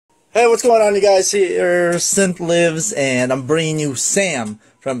Hey, what's going on, you guys? Here, Synth Lives, and I'm bringing you Sam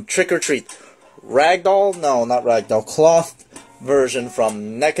from Trick or Treat. Ragdoll? No, not Ragdoll. Cloth version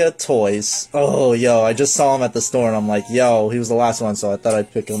from NECA Toys. Oh, yo, I just saw him at the store, and I'm like, yo, he was the last one, so I thought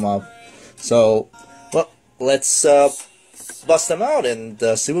I'd pick him up. So, well, let's bust him out and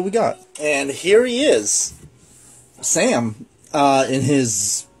see what we got. And here he is. Sam, in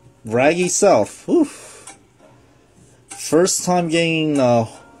his raggy self. Oof. First time getting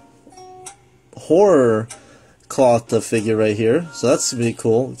horror cloth figure right here, so that's gonna be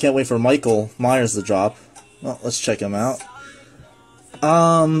cool. Can't wait for Michael Myers to drop. Well, let's check him out.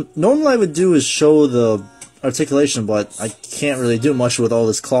 Normally I would do is show the articulation, but I can't really do much with all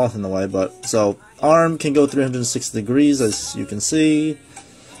this cloth in the way. But so arm can go 360 degrees, as you can see.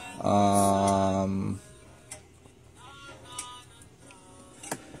 Arm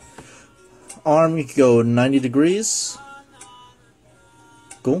can go 90 degrees.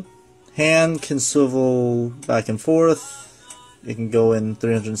 Cool. Hand can swivel back and forth. It can go in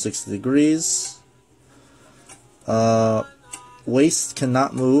 360 degrees. Waist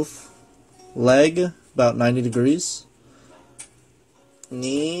cannot move. Leg, about 90 degrees.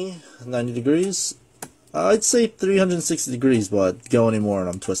 Knee, 90 degrees. I'd say 360 degrees, but go anymore and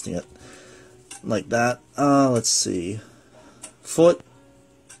I'm twisting it. Like that. Let's see. Foot,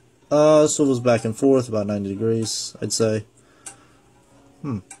 swivels back and forth, about 90 degrees, I'd say.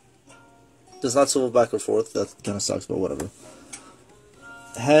 Does not swivel back or forth. That kind of sucks, but whatever.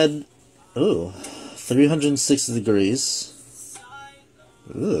 Head, ooh, 360 degrees.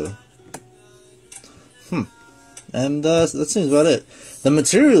 Ooh. And that seems about it. The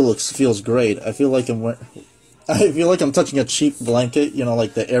material feels great. I feel like I'm touching a cheap blanket, you know,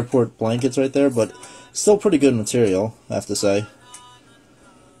 like the airport blankets right there, but still pretty good material, I have to say.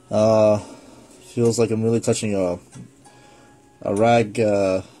 Feels like I'm really touching a rag,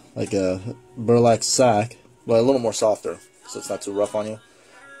 like a burlap sack, but a little more softer, so it's not too rough on you.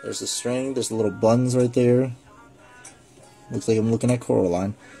 There's the string, there's the little buns right there. Looks like I'm looking at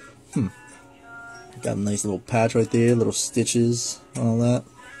Coraline. Got a nice little patch right there, little stitches, all that.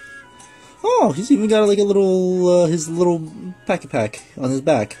 Oh, he's even got like a little, his little pack on his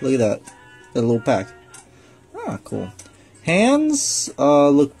back. Look at that. That little pack. Ah, cool. Hands,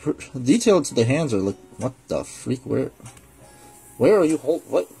 look, detailed to the hands are, look, what the freak, where are you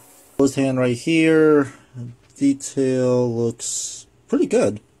what? Closed hand right here. Detail looks pretty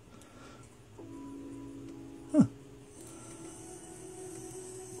good. Huh.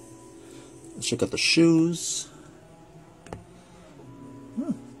 Let's check out the shoes.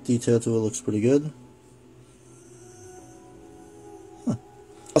 Huh. Detail to it looks pretty good. Huh.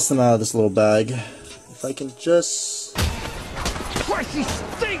 Bust them out of this little bag. If I can just... Christ, he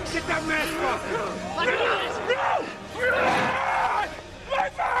stinks at that mask! My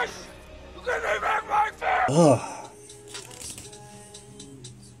face! Give me back my face! Ugh.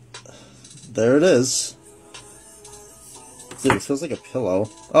 There it is. Dude, it feels like a pillow.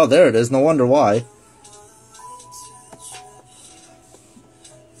 Oh, there it is. No wonder why.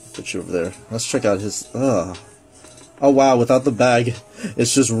 Put you over there. Let's check out his... Oh, wow. Without the bag,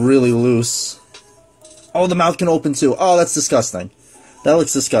 it's just really loose. Oh, the mouth can open too. Oh, that's disgusting. That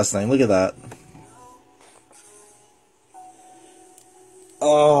looks disgusting. Look at that.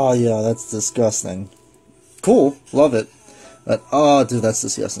 Oh, yeah, that's disgusting. Cool. Love it. But, oh, dude, that's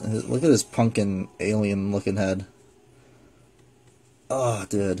disgusting. Look at his pumpkin alien-looking head. Oh,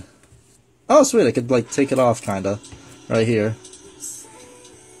 dude. Oh, sweet. I could, like, take it off, kinda. Right here.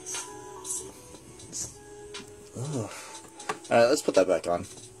 Ugh. Alright, let's put that back on.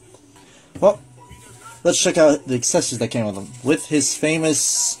 Well, let's check out the accessories that came with him. With his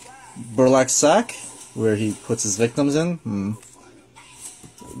famous burlap sack, where he puts his victims in.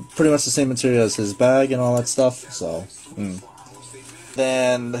 Pretty much the same material as his bag and all that stuff, so...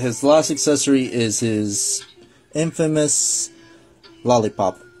 Then his last accessory is his infamous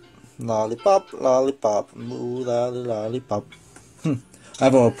lollipop. Lollipop, lollipop, ooh, lollipop. I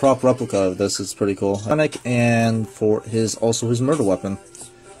have a prop replica of this, it's pretty cool. And for also his murder weapon.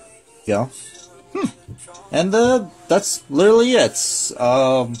 Yeah. And that's literally it.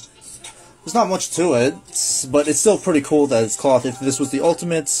 There's not much to it, but it's still pretty cool that it's cloth. If this was the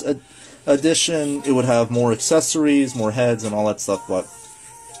Ultimate Edition, it would have more accessories, more heads, and all that stuff, but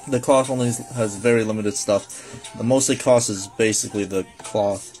the cloth only has very limited stuff. The most it costs is basically the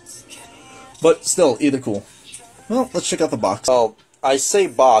cloth. But still, either cool. Well, let's check out the box. Well, I say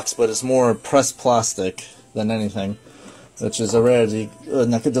box, but it's more pressed plastic than anything, which is a rarity.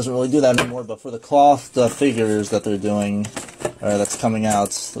 NECA doesn't really do that anymore, but for the cloth, the figures that they're doing, or that's coming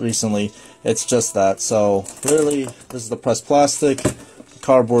out recently, it's just that. So, really, this is the pressed plastic.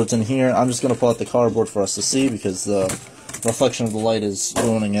 cardboards in here. I'm just going to pull out the cardboard for us to see because the reflection of the light is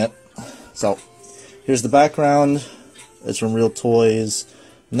ruining it. So, here's the background. It's from Real Toys.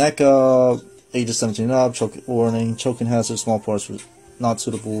 NECA, ages 17 and up, warning, choking hazard, small parts not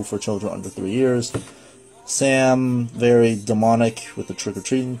suitable for children under 3 years. Sam, very demonic with the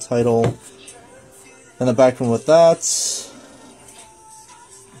trick-or-treating title. In the background with that.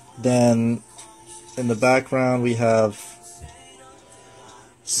 Then, in the background we have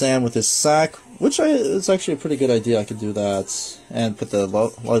Sam with his sack, which is actually a pretty good idea. I could do that and put the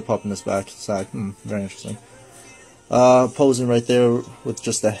lollipop in his back sack. Very interesting. Posing right there with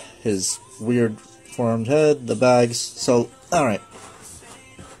just his weird formed head, the bags. So, alright.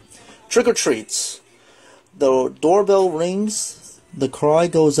 Trick or treats. The doorbell rings, the cry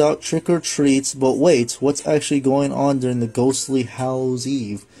goes out, trick or treats, but wait, what's actually going on during the ghostly Hallows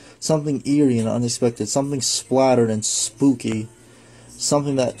Eve? Something eerie and unexpected, something splattered and spooky.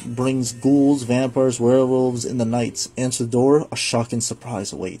 Something that brings ghouls, vampires, werewolves in the night. Answer the door, a shocking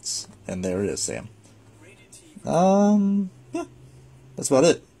surprise awaits. And there it is, Sam. Yeah. That's about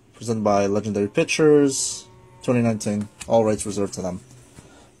it. Presented by Legendary Pictures, 2019. All rights reserved to them.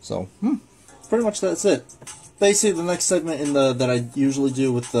 So, pretty much that's it. Basically, the next segment in that I usually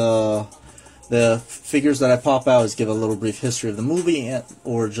do with the figures that I pop out is give a little brief history of the movie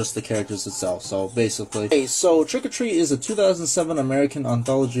or just the characters itself. So basically, so Trick or Treat is a 2007 American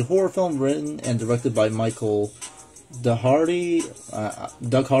anthology horror film written and directed by Michael Doug Hardy, I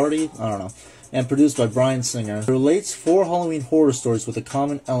don't know, and produced by Bryan Singer. It relates 4 Halloween horror stories with a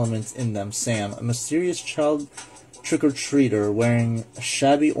common element in them. Sam, a mysterious child trick-or-treater wearing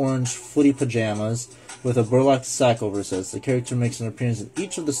shabby orange footy pajamas with a burlap sack over his head. The character makes an appearance in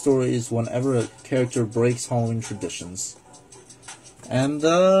each of the stories whenever a character breaks Halloween traditions. And,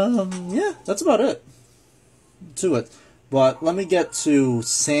 yeah, that's about it to it. But let me get to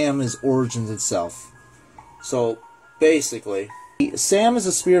Sam's origins itself. So, basically, Sam is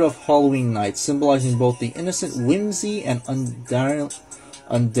a spirit of Halloween night, symbolizing both the innocent whimsy and undaring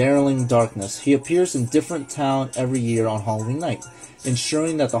darkness. He appears in different town every year on Halloween night,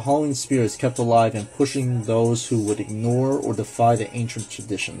 ensuring that the Halloween spirit is kept alive and pushing those who would ignore or defy the ancient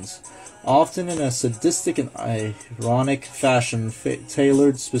traditions. Often in a sadistic and ironic fashion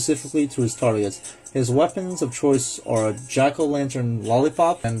tailored specifically to his targets. His weapons of choice are a jack-o'-lantern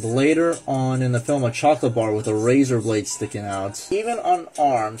lollipop, and later on in the film a chocolate bar with a razor blade sticking out. Even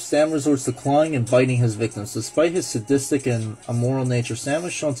unarmed, Sam resorts to clawing and biting his victims. Despite his sadistic and immoral nature, Sam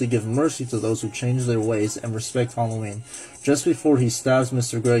is shown to give mercy to those who change their ways and respect Halloween. Just before he stabs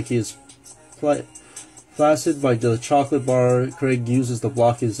Mr. Greg, he is flaccid by the chocolate bar. Craig uses to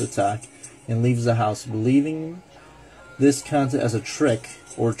block his attack and leaves the house, believing this counted as a trick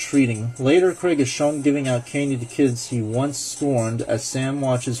or treating. Later, Craig is shown giving out candy to kids he once scorned as Sam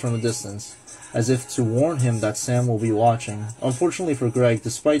watches from a distance, as if to warn him that Sam will be watching. Unfortunately for Greg,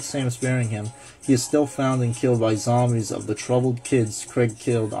 despite Sam sparing him, he is still found and killed by zombies of the troubled kids Craig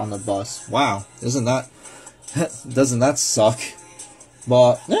killed on the bus. Wow, doesn't that suck?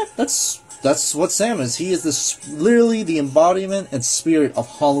 But yeah, that's what Sam is. He is literally the embodiment and spirit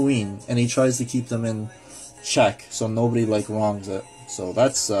of Halloween, and he tries to keep them in check so nobody wrongs it. So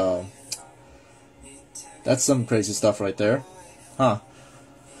that's some crazy stuff right there, huh?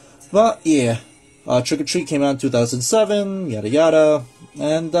 But yeah, Trick or Treat came out in 2007, yada yada,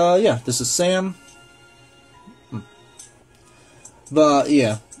 and yeah, this is Sam. But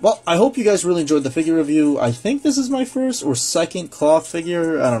yeah, well, I hope you guys really enjoyed the figure review. I think this is my first or second cloth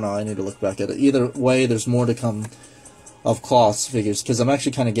figure. I don't know. I need to look back at it. Either way, there's more to come of cloth figures because I'm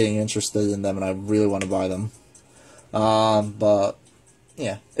actually kind of getting interested in them, and I really want to buy them. But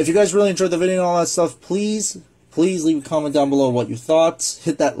yeah, if you guys really enjoyed the video and all that stuff, please leave a comment down below what you thought.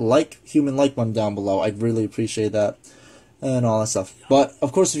 Hit that human like button down below. I'd really appreciate that and all that stuff. But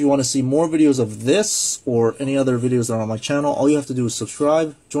of course, if you want to see more videos of this or any other videos that are on my channel, all you have to do is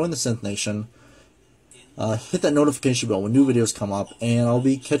subscribe, join the Synth Nation, hit that notification bell when new videos come up, and I'll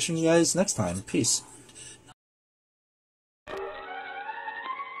be catching you guys next time. Peace. During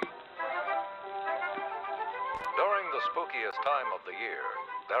the spookiest time of the year,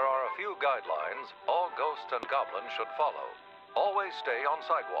 there are a few guidelines all ghosts and goblins should follow. Always stay on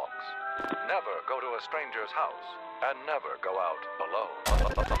sidewalks. Never go to a stranger's house. And never go out alone.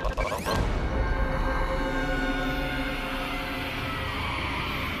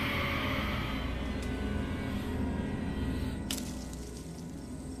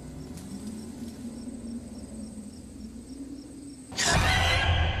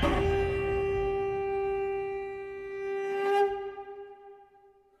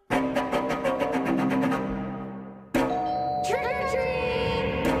 Trick or treat!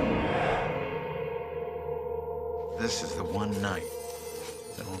 This is the one night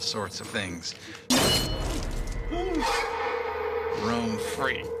that all sorts of things roam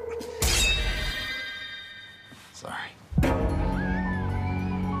free. Sorry.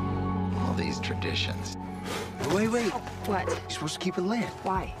 All these traditions. Wait. What? You're supposed to keep it lit.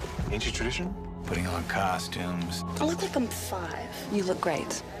 Why? Ain't you tradition? Putting on costumes, I look like I'm 5. You look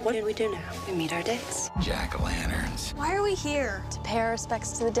great. What did we do now? We meet our dates. jack-o'-lanterns. Why are we here? To pay our respects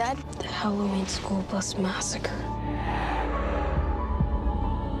to the dead? The Halloween school bus massacre.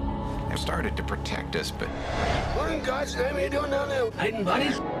 They started to protect us, but What in God's name are you doing down there? Hiding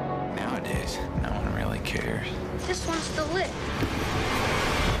buddies? nowadays, no one really cares. This one's still lit.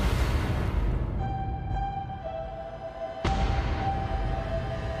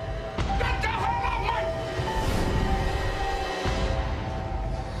 Get the hell out of my...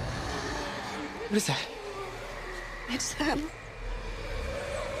 What is that? It's them.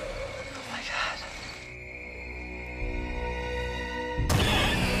 Oh my God.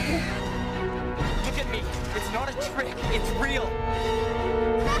 Look at me. It's not a trick. It's real.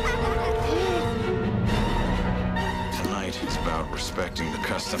 Tonight is about respecting the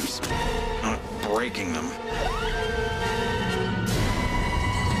customs, not breaking them.